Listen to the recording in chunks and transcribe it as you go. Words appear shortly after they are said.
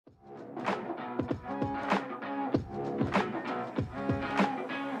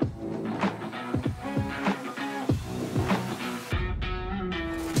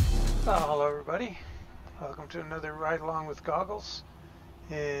Welcome to another ride along with goggles.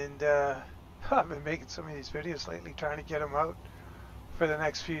 And I've been making some of these videos lately, trying to get them out for the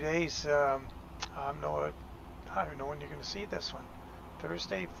next few days. I don't know when you're going to see this one.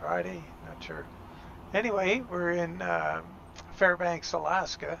 Thursday, Friday, not sure. Anyway, we're in Fairbanks,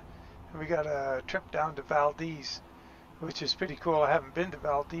 Alaska, and we got a trip down to Valdez, which is pretty cool. I haven't been to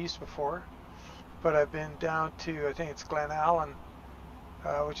Valdez before, but I've been down to, I think it's Glen Allen,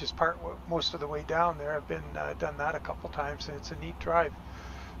 which is most of the way down there. I've been done that a couple times, and it's a neat drive.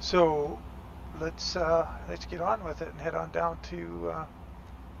 So let's get on with it and head on down to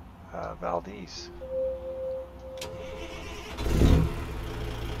Valdez.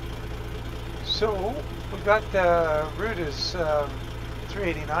 So we got Ruda's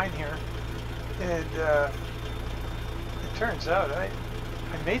 389 here, and it turns out I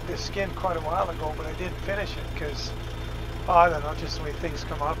made this skin quite a while ago, but I didn't finish it because I don't know, just the way things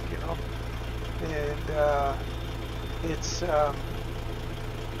come up, you know. And it's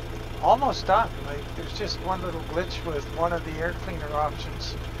almost done. Like, there's just one little glitch with one of the air cleaner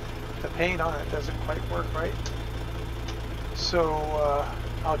options. The paint on it doesn't quite work right. So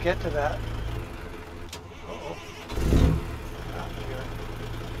I'll get to that. Uh-oh. Not good.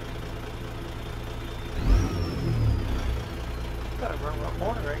 Gotta remember what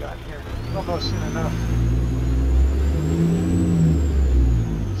motor I got here. Almost soon enough.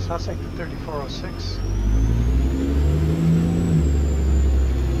 Sounds like the 3406.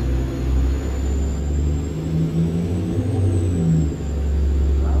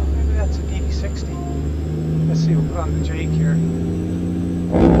 Well, maybe that's a DD60. Let's see, we'll put on the Jake here.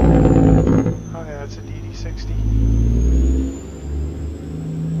 Oh yeah, it's a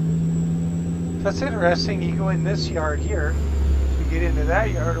DD60. That's interesting. You go in this yard here, you get into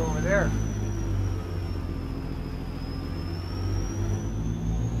that yard over there.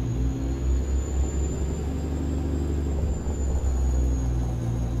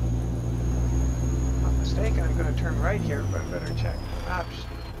 I'm going to turn right here, but I better check the maps.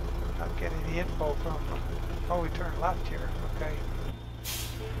 Not get any info from. Oh, we turn left here. Okay.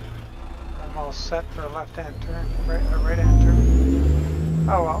 I'm all set for a left-hand turn, a right-hand turn.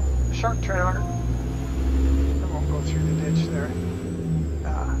 Oh well, short trailer. I won't go through the ditch there.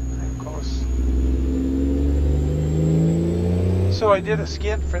 Nah, I'm close. So I did a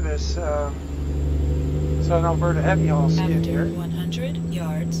skid for this. So an Alberta Heavy Haul skid here. After 100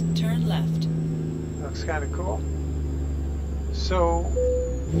 yards, turn left. Looks kind of cool. So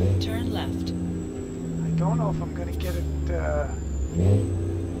turn left. I don't know if I'm going to get it the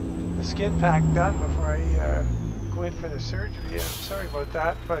skin pack done before I go in for the surgery. I'm sorry about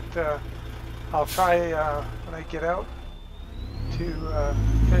that, but I'll try when I get out to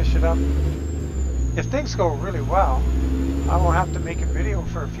finish it up. If things go really well, I won't have to make a video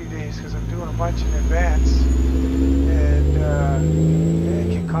for a few days because I'm doing a bunch in advance, and I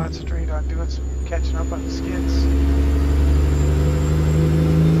can concentrate on doing some catching up on the skids.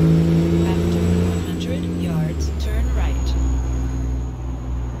 After 100 yards, turn right.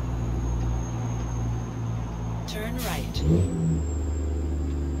 Turn right.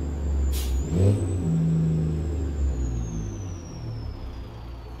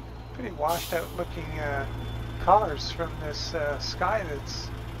 Pretty washed out looking colors from this sky that's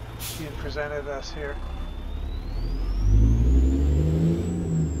being presented us here.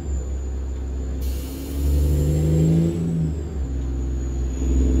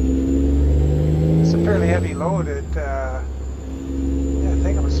 Fairly heavy load at, yeah, I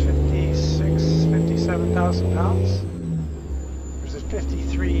think it was 57,000 pounds. Or is it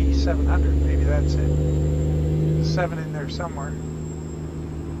 53,700? Maybe that's it. 7 in there somewhere.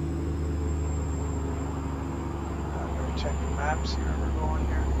 I'm going to check the maps, see where we're going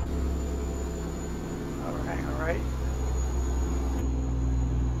here. Oh, we're hanging right.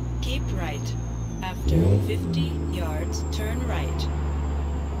 Keep right. After 50 yards, turn right.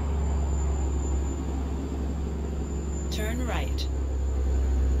 Turn right.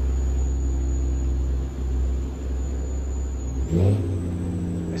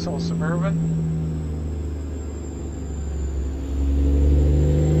 Nice old Suburban.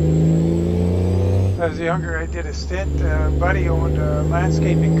 When I was younger, I did a stint. Buddy owned a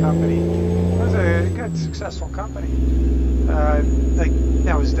landscaping company. It was a good, successful company.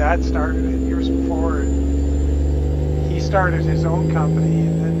 Now his dad started it years before. He started his own company,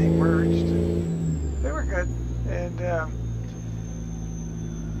 and then they merged. And they were good. And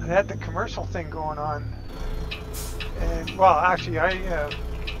I had the commercial thing going on, and well, actually, oh,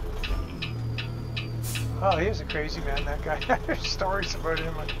 he was a crazy man, that guy. There's stories about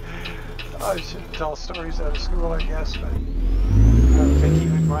him. I shouldn't tell stories out of school, I guess, but I don't think he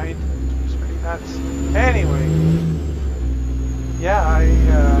would mind. He was pretty nuts. Anyway, yeah,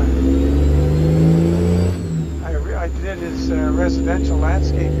 I did his residential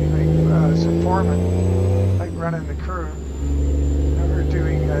landscaping, like as a foreman, like running the crew. We were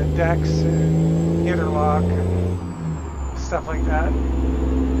doing decks and interlock and stuff like that.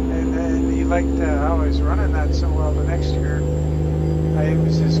 And then he liked how I was running that so well. The next year, I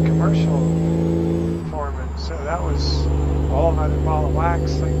was his commercial foreman, so that was a whole nother ball of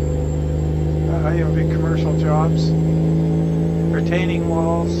wax. Like, you know, big commercial jobs, retaining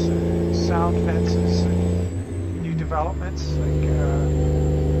walls, sound fences, and new developments, like,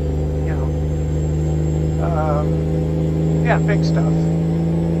 you know, yeah, big stuff.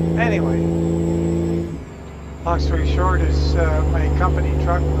 Anyway, long story short is my company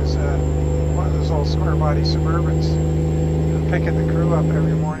truck was one of those old square body Suburbans, picking the crew up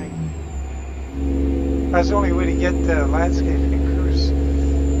every morning. That's the only way to get landscaping crews.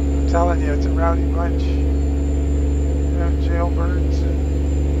 I'm telling you, it's a rowdy bunch. You know, jailbirds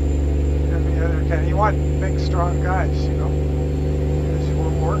and every other kind. You want big, strong guys, you know. Because you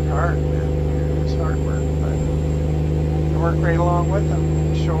will work hard, man. It's hard work, but you work right along with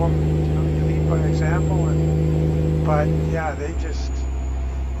them. Show them, you know, you lead by example. But yeah, they just,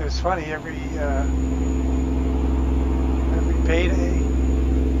 it was funny, every payday,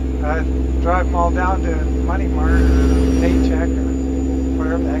 I'd drive them all down to Money Mart or Paycheck or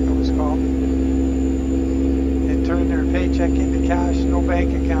whatever the heck it was called. They'd turn their paycheck into cash, no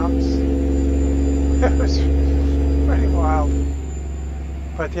bank accounts. It was pretty wild.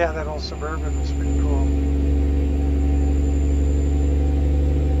 But yeah, that old Suburban was pretty cool.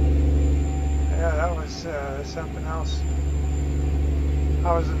 Yeah, that was something else.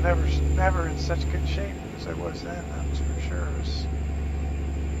 I was never in such good shape as I was then, that's for sure. It was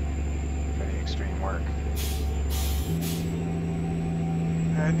pretty extreme work.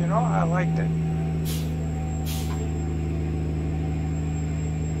 And you know, I liked it.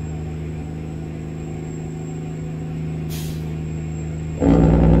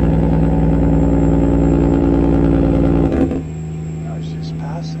 I was just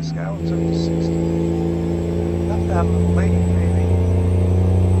past this guy, what's up to 60? Not that little late, maybe.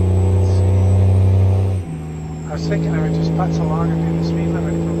 Let's see. I was thinking I would just putz along and do the speed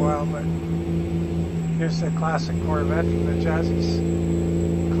limit for a while, but here's the classic Corvette from the Jazzy's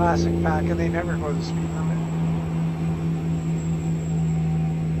classic pack, and they never go the speed limit.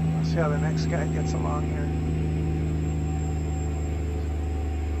 Let's see how the next guy gets along here.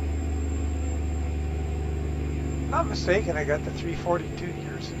 Not mistaken, I got the 342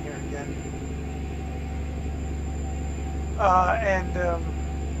 gears in here again.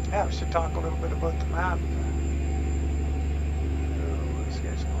 Yeah, we should talk a little bit about the map. Oh, this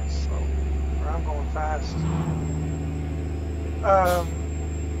guy's going slow. Or I'm going fast.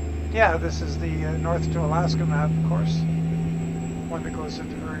 Yeah, this is the North to Alaska map, of course. One that goes at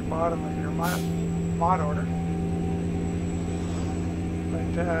the very bottom of your mod order.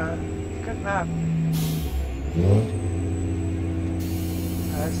 But, good map.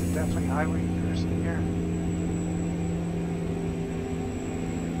 That's definitely highway gears in here.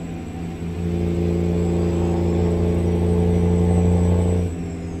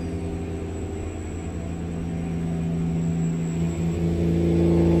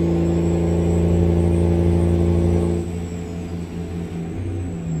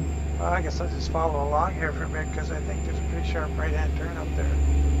 Well, I guess I'll just follow along here for a bit because I think there's a pretty sharp right-hand turn up there,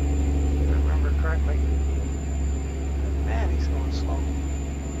 if I remember correctly. Man, he's going slow.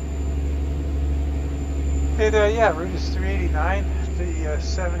 Yeah, route is 389. The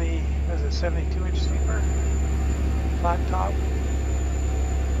 70, was it 72-inch sleeper? Flat top.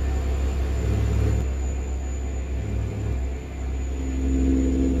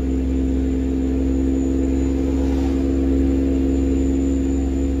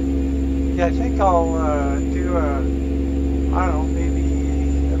 Yeah, I think I'll do a, I don't know, maybe,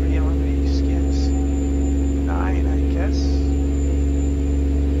 I mean, how many skins? 9, I guess.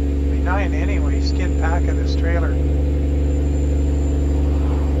 9 anyway, skin pack of this trailer.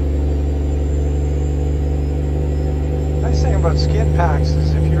 Nice thing about skin packs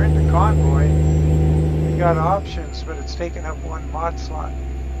is if you're into convoy, you got options, but it's taking up one mod slot.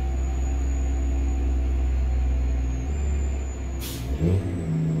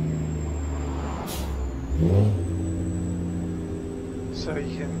 So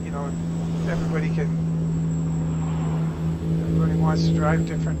you can, you know, everybody wants to drive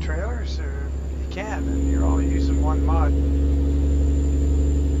different trailers, or you can, and you're all using one mod.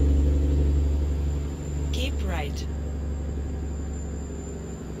 Keep right.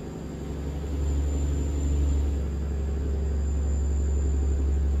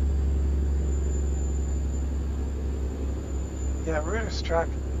 at this truck.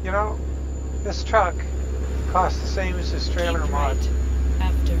 You know, this truck costs the same as this trailer Keep mod. right.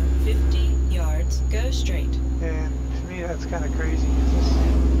 After 50 yards, go straight. And to me, that's kind of crazy. 'Cause this,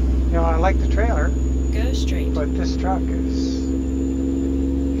 you know, I like the trailer, Go straight. but this truck is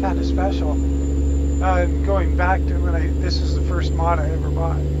kind of special. Going back to when this was the first mod I ever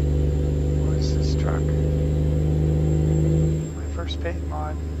bought, was this truck. My first paid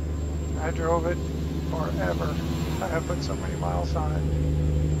mod. I drove it forever. I put so many miles on it.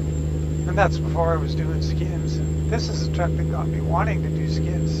 And that's before I was doing skins. And this is a truck that got me wanting to do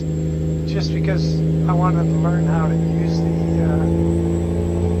skins, just because I wanted to learn how to use the,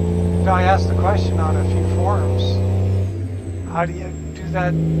 I asked the question on a few forums, how do you do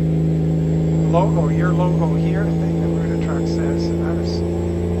that logo, your logo here thing that Ruda Truck says? And I was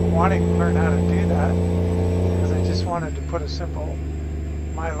wanting to learn how to do that, because I just wanted to put a simple,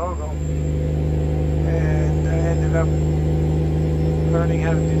 my logo. And I ended up learning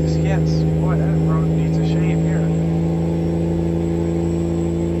how to do the skins. Boy, that road needs a shave here.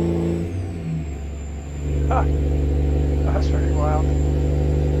 Huh. That's pretty wild.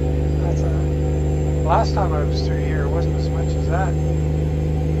 That's last time I was through here, it wasn't as much as that.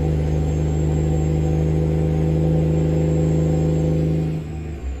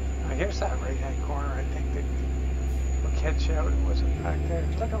 Here's that right-hand corner. I think that will catch you out. It wasn't back there.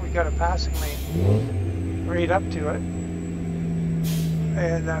 Look how we got a passing lane right up to it.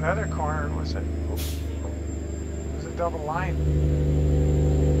 And that other corner was a double line.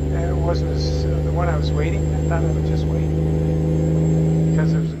 And it wasn't as, the one I was waiting. I thought I would just wait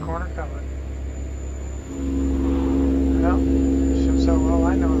because there was a corner coming. Well, shows how well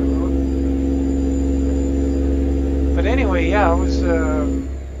I know the road. But anyway, yeah, it was.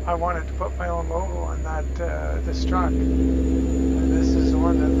 I wanted to put my own logo on that this truck. And this is the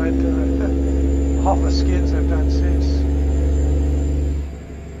one that led to all the skins I've done since.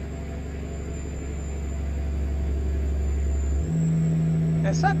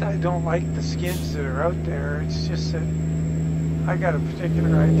 It's not that I don't like the skins that are out there, it's just that I got a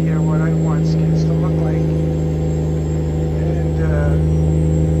particular idea of what I want skins to look like. And,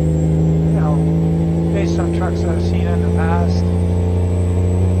 you know, based on trucks I've seen in the past,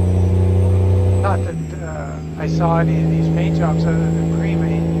 not that I saw any of these paint jobs other than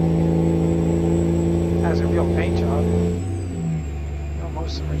pre-made as a real paint job. You know,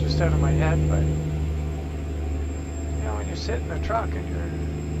 most of them are just out of my head, but when you sit in a truck and you're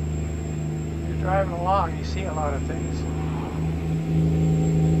driving along, you see a lot of things.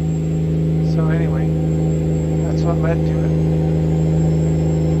 So anyway, that's what led to it.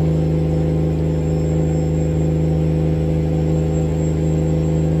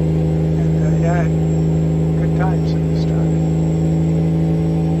 And yeah, I had good times in this truck.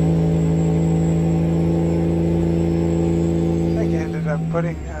 I think I ended up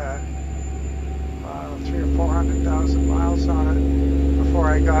putting 300,000 or 400,000 miles on it before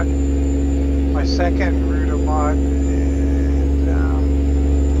I got my second Ruda mod, and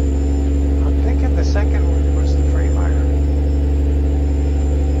I'm thinking the second one was the Freightliner.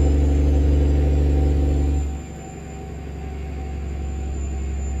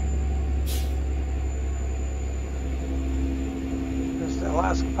 There's the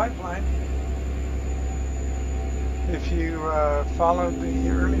Alaska pipeline. If you followed the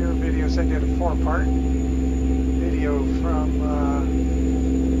earlier videos, I did a 4-part video from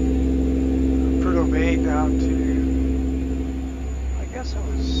Prudhoe Bay down to, I guess it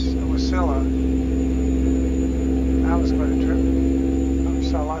was Wasilla. That was quite a trip. I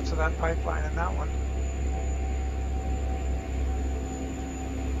saw lots of that pipeline in that one.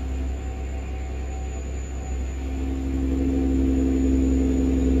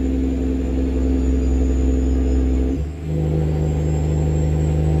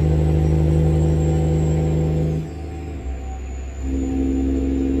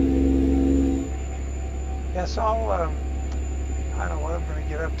 So I don't know what I'm going to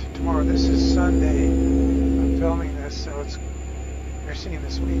get up to tomorrow. This is Sunday. I'm filming this, so you're seeing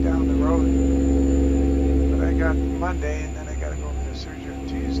this way down the road. But I got Monday, and then I got to go for the surgery on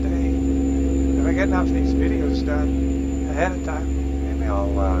Tuesday. If I get enough of these videos done ahead of time, maybe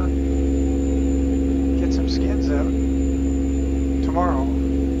I'll get some skins out tomorrow.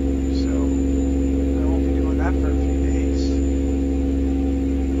 So I won't be doing that for a few days.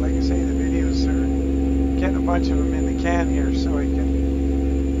 Like I say, the videos are getting a bunch of them in the can here, so I can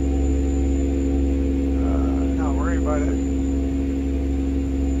not worry about it. I'll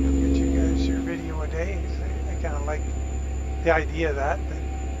get you guys your video a day. I kind of like the idea of that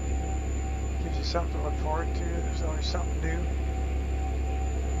gives you something to look forward to. There's always something new.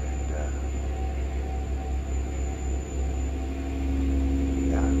 And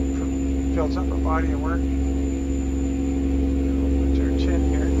builds up a body of work. Put your chin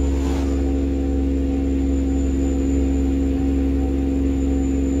here.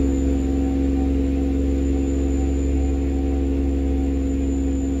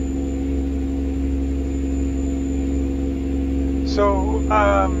 So,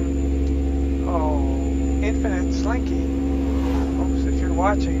 Infinite Slinky. Oops, if you're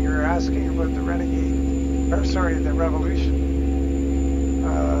watching, you're asking about the Renegade, or sorry, the Revolution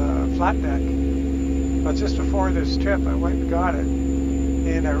flat deck. But just before this trip, I went and got it,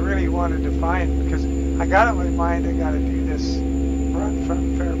 and I really wanted to find, because I got it in my mind, I got to do this run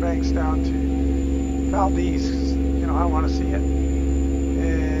from Fairbanks down to Valdez, because, you know, I want to see it,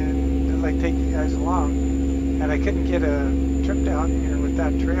 and I'd like to take you guys along, and I couldn't get a trip down here with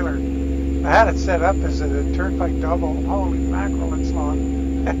that trailer. I had it set up as a turnpike double. Holy mackerel, it's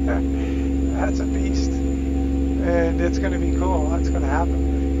long. That's a beast. And it's going to be cool. That's going to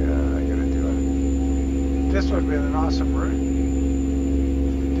happen. I got to do it. This would have been an awesome route.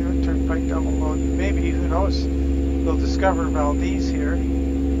 Do a turnpike double load. Maybe, who knows, we'll discover Valdez here.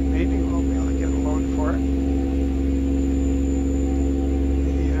 Maybe we'll be able to get a load for it. In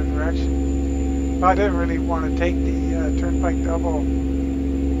either direction. I didn't really want to take the turnpike double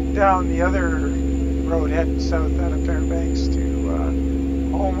down the other road heading south out of Fairbanks to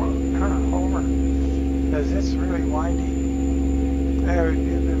Homer, because it's really windy. That would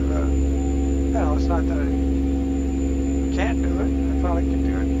be a bit of a, no, it's not that I can't do it. I probably can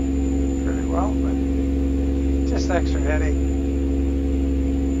do it pretty well, but just extra headache.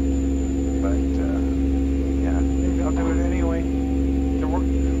 But yeah, maybe I'll do it anyway. There were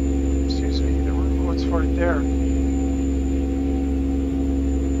loads for it there.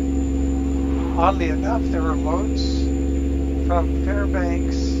 Oddly enough, there were loads from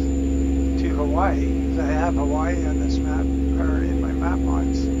Fairbanks to Hawaii, because I have Hawaii on this map, or in my map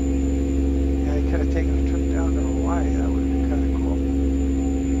mods. Yeah, I could have taken a trip down to Hawaii. That would have been kind of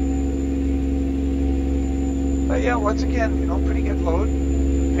cool. But yeah, once again, you know, pretty good load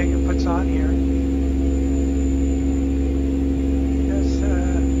Pinga puts on here.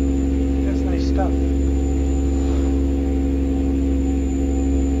 That's nice stuff.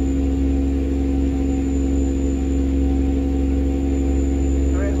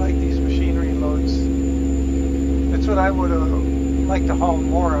 What I would have liked to haul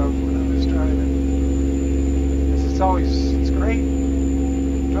more of when I was driving. It's great.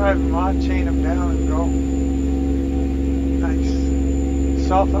 Drive them on, chain them down, and go. Nice.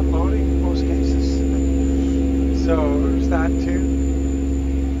 Self-unloading in most cases. So there's that too.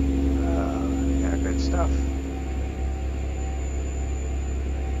 Yeah, good stuff.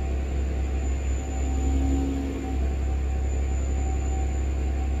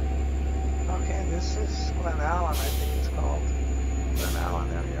 This is Glen Allen, I think it's called. Glen Allen,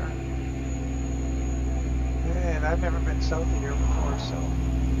 there we are. And I've never been south of here before, so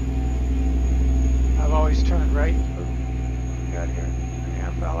I've always turned right. What we got here?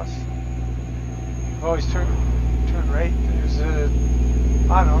 Dallas. I've always turned right. There's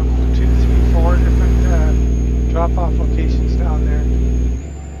I don't know, 2, 3, 4 different drop-off locations down there.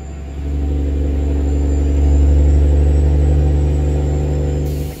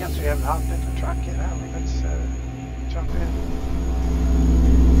 I guess we haven't hopped in the truck yet, have we? Let's jump in.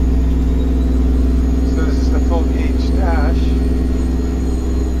 So this is the full gauge dash.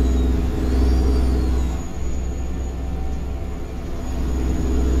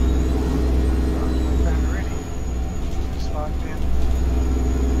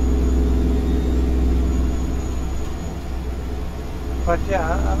 But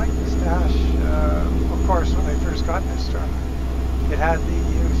yeah, I like this dash. Of course, when I first got this truck, it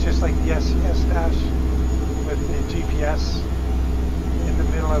was just like the SES dash with the GPS in the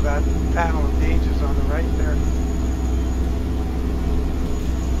middle of that panel of gauges on the right there.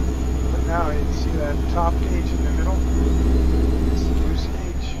 But now you can see that top gauge in the middle. It's the boost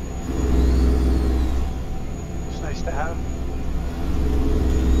gauge. It's nice to have.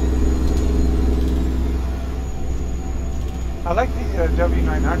 I like the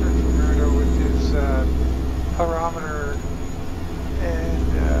W900 from Ruda with his pyrometer and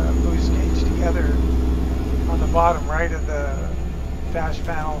boost gauge together on the bottom right of the dash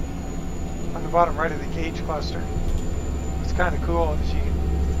panel, on the bottom right of the gauge cluster. It's kind of cool.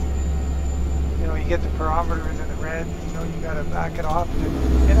 You get the pyrometer into the red. You know you got to back it off.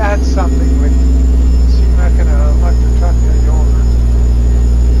 It adds something when you're not going to let the truck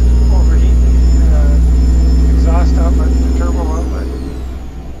overheat the exhaust outlet, the turbo outlet.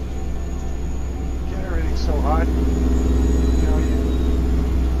 Get everything so hot.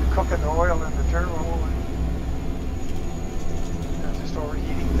 You're cooking the oil in the turbo and just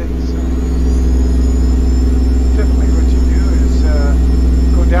overheating things. So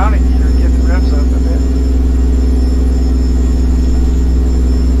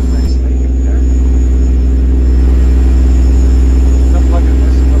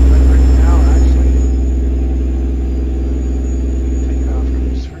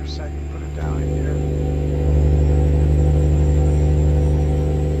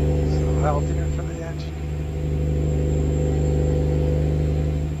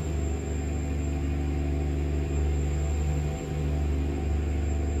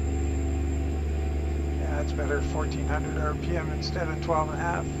 1400 RPM instead of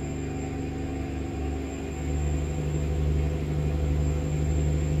 12.5.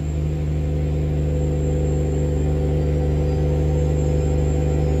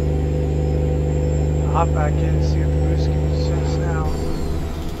 I'll hop back in and see what the boost gauge says now.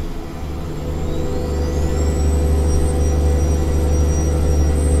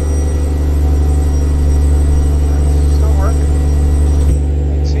 It's still working.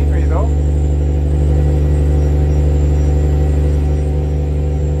 Good scenery though.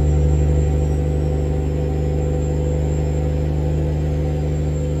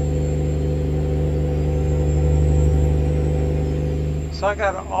 So I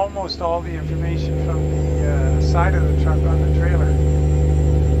got almost all the information from the side of the truck on the trailer,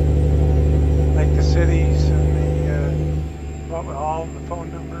 like the cities and the what we haul and the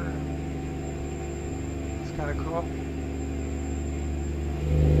phone number. It's kind of cool.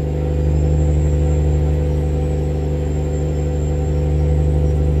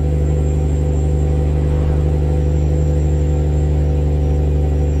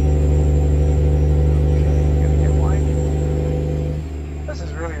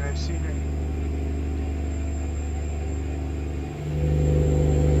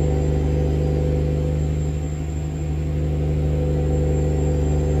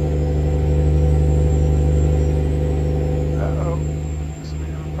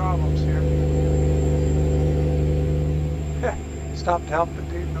 Stopped to help the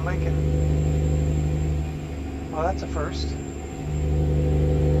dude in the Lincoln. Well, that's a first. A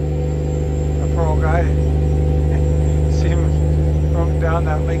pro guy. See him throwing down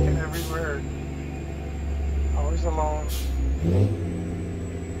that Lincoln everywhere. Always alone.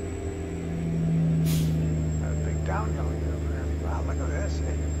 Got a big downhill here over there. Wow, look at this.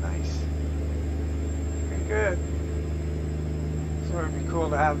 Hey, nice. Pretty good. So it would be cool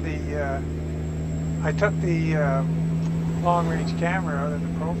to have the. I took the. Long-range camera out of the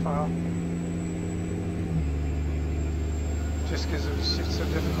profile just because it was just so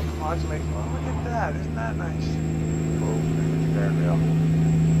difficult to modulate. Well, look at that, isn't that nice? Oh, there's the guardrail.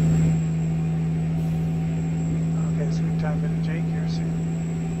 Okay, so we time into Jake here soon.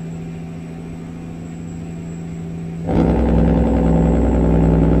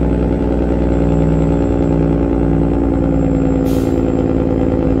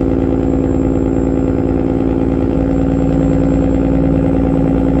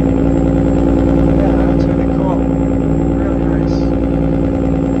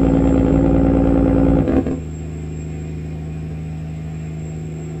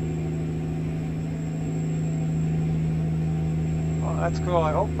 That's cool.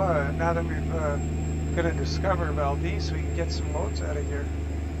 I hope now that we've going to discover Valdez, we can get some loads out of here.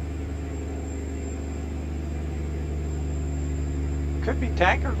 Could be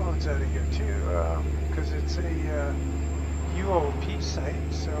tanker loads out of here too, because it's a UOP site.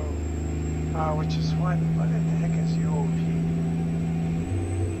 So, which is what the heck is UOP?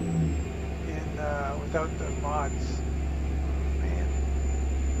 In without the mods, man.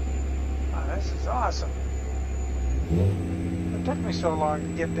 Wow, this is awesome. It took me so long to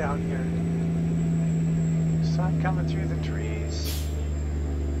get down here. Sun coming through the trees.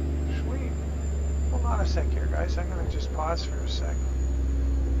 Sweet. Hold on a sec here, guys. I'm going to just pause for a sec.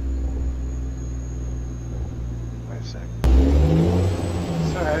 Wait a sec.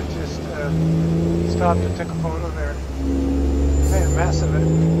 Sorry, I just stopped and took a photo there. Made a mess of it.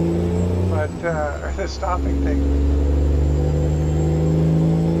 But, or the stopping thing.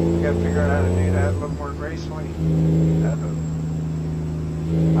 I got to figure out how to do that a little more gracefully.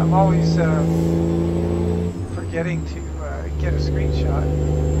 I'm always forgetting to get a screenshot.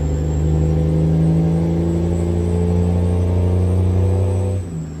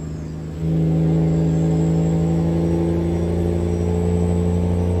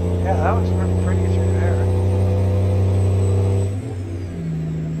 Yeah, that was really pretty through there.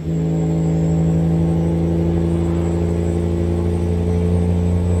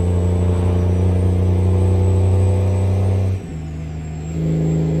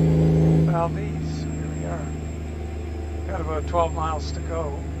 Valdez, here we are. Got about 12 miles to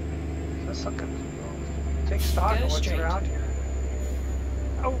go. Let's look at, take stock of what's around here.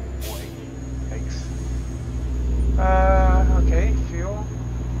 Oh boy, thanks. Okay, fuel.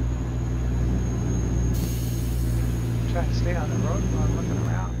 Try to stay on the road while I'm looking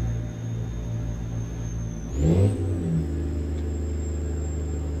around.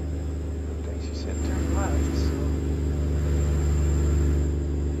 I think she said turn left, so.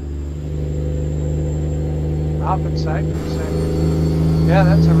 Hop inside for a second. Yeah,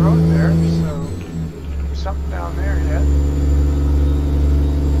 that's a road there, so there's something down there yet.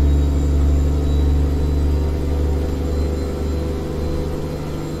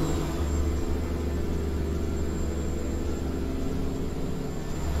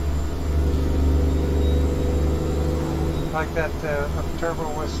 like that turbo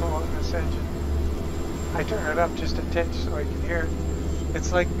whistle on this engine. I turn it up just a titch so I can hear it.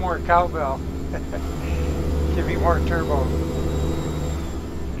 It's like more cowbell. Give me more turbo.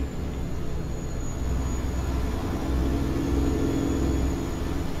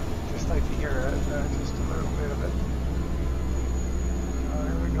 Just like to hear just a little bit of it. Oh,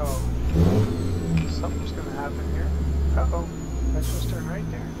 there we go. Something's going to happen here. Uh-oh. I'm supposed to turn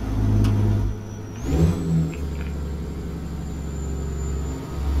right there.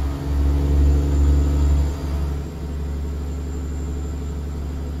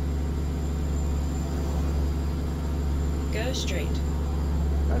 Go straight.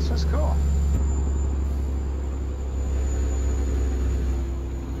 That's just cool.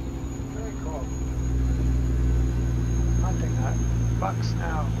 Very cool. Hunting hut. Bucks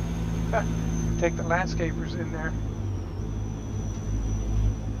now. Take the landscapers in there.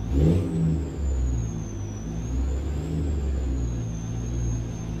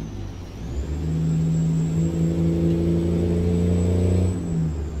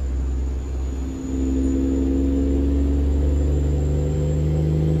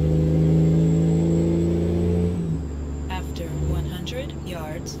 After 100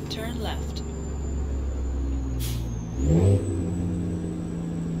 yards, turn left.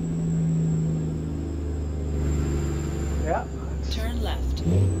 Yeah. Turn left.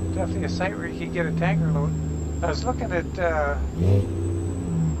 Definitely a site where you could get a tanker load. I was looking at,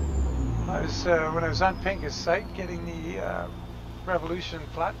 when I was on Pinga's site getting the Revolution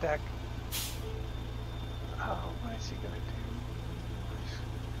flat deck. Oh, what is he going to do?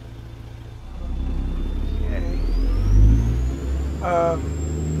 Okay.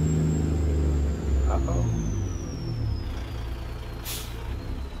 Uh-oh.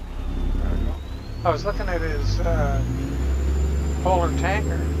 There we go. I was looking at his polar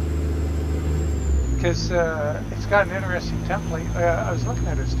tanker because it's got an interesting template. I was looking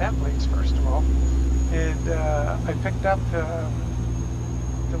at his templates first of all, and I picked up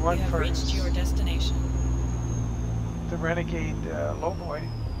the one You have for reached your destination. the Renegade Lowboy.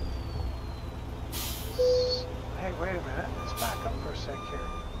 Hey, wait a minute. Let's back up for a sec here.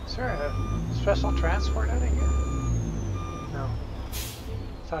 Is there a special transport out of here? No.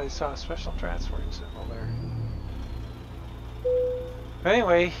 Thought I saw a special transport symbol there. But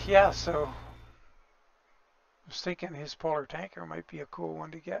anyway, yeah, so I was thinking his polar tanker might be a cool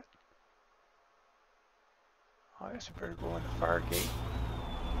one to get. Oh, I guess I better go in the far gate.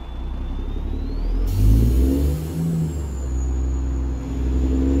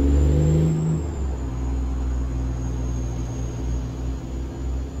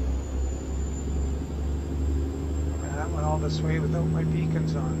 That went all this way without my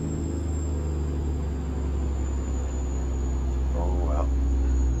beacons on. Oh well.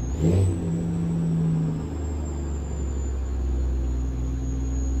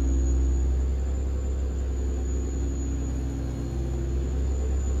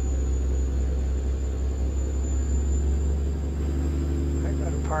 I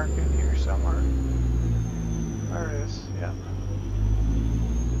gotta park in here somewhere. There it is, yeah.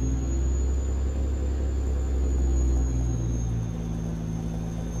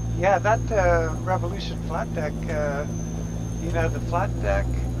 Yeah, that Revolution flat deck, you know, the flat deck,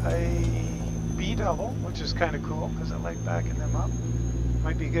 a B-double, which is kind of cool because I like backing them up.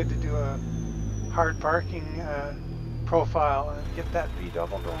 Might be good to do a hard parking profile and get that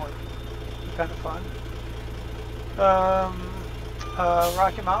B-double going. Kind of fun.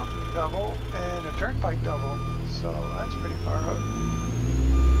 Rocky Mountain double and a Turnpike double, so that's pretty far out.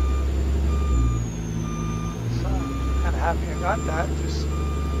 So I'm kind of happy I got that. Just,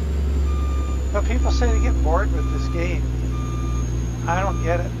 but people say they get bored with this game. I don't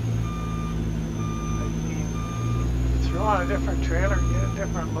get it. I mean, throw on a different trailer, get a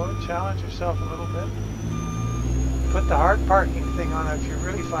different load, challenge yourself a little bit. Put the hard parking thing on if you're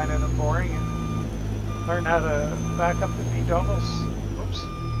really finding them boring, and learn how to back up the B doubles. Oops.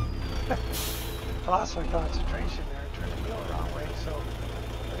 I lost my concentration there. I turned the wheel the wrong way, so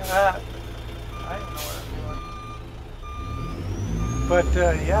look at that. I don't know what I'm doing. But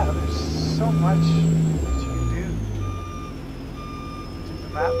yeah, there's so much that you can do. Do the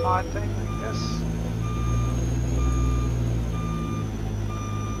map mod thing like this.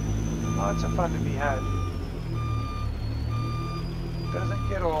 Lots of fun to be had. Doesn't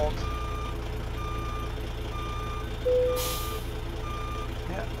get old.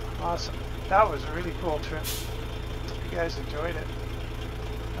 Yeah, awesome. That was a really cool trip. You guys enjoyed it.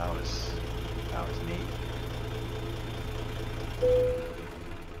 That was neat.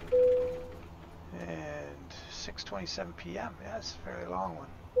 And 6:27 p.m. Yeah, it's a fairly long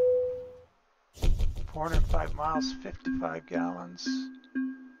one. 405 miles, 55 gallons,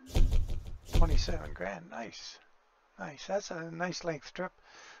 27 grand. Nice. Nice. That's a nice length trip.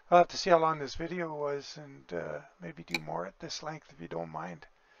 I'll have to see how long this video was and maybe do more at this length if you don't mind.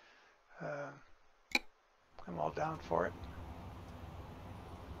 I'm all down for it.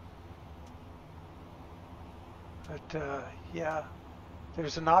 But yeah,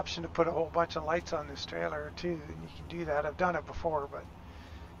 there's an option to put a whole bunch of lights on this trailer too, and you can do that. I've done it before, but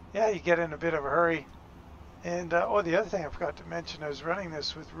yeah, you get in a bit of a hurry. And oh, the other thing I forgot to mention, I was running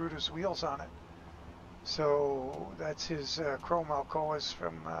this with Ruda's wheels on it. So that's his chrome Alcoas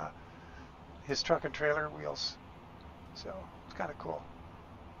from his truck and trailer wheels. So it's kind of cool.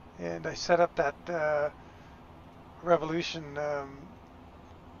 And I set up that Revolution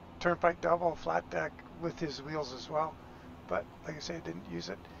Turnpike double flat deck with his wheels as well. But like I say, I didn't use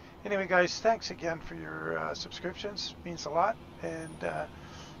it. Anyway, guys, thanks again for your subscriptions. It means a lot. And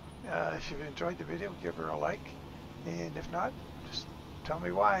if you've enjoyed the video, give her a like. And if not, just tell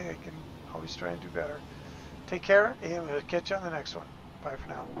me why. I can always try and do better. Take care, and we'll catch you on the next one. Bye for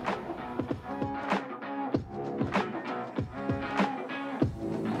now.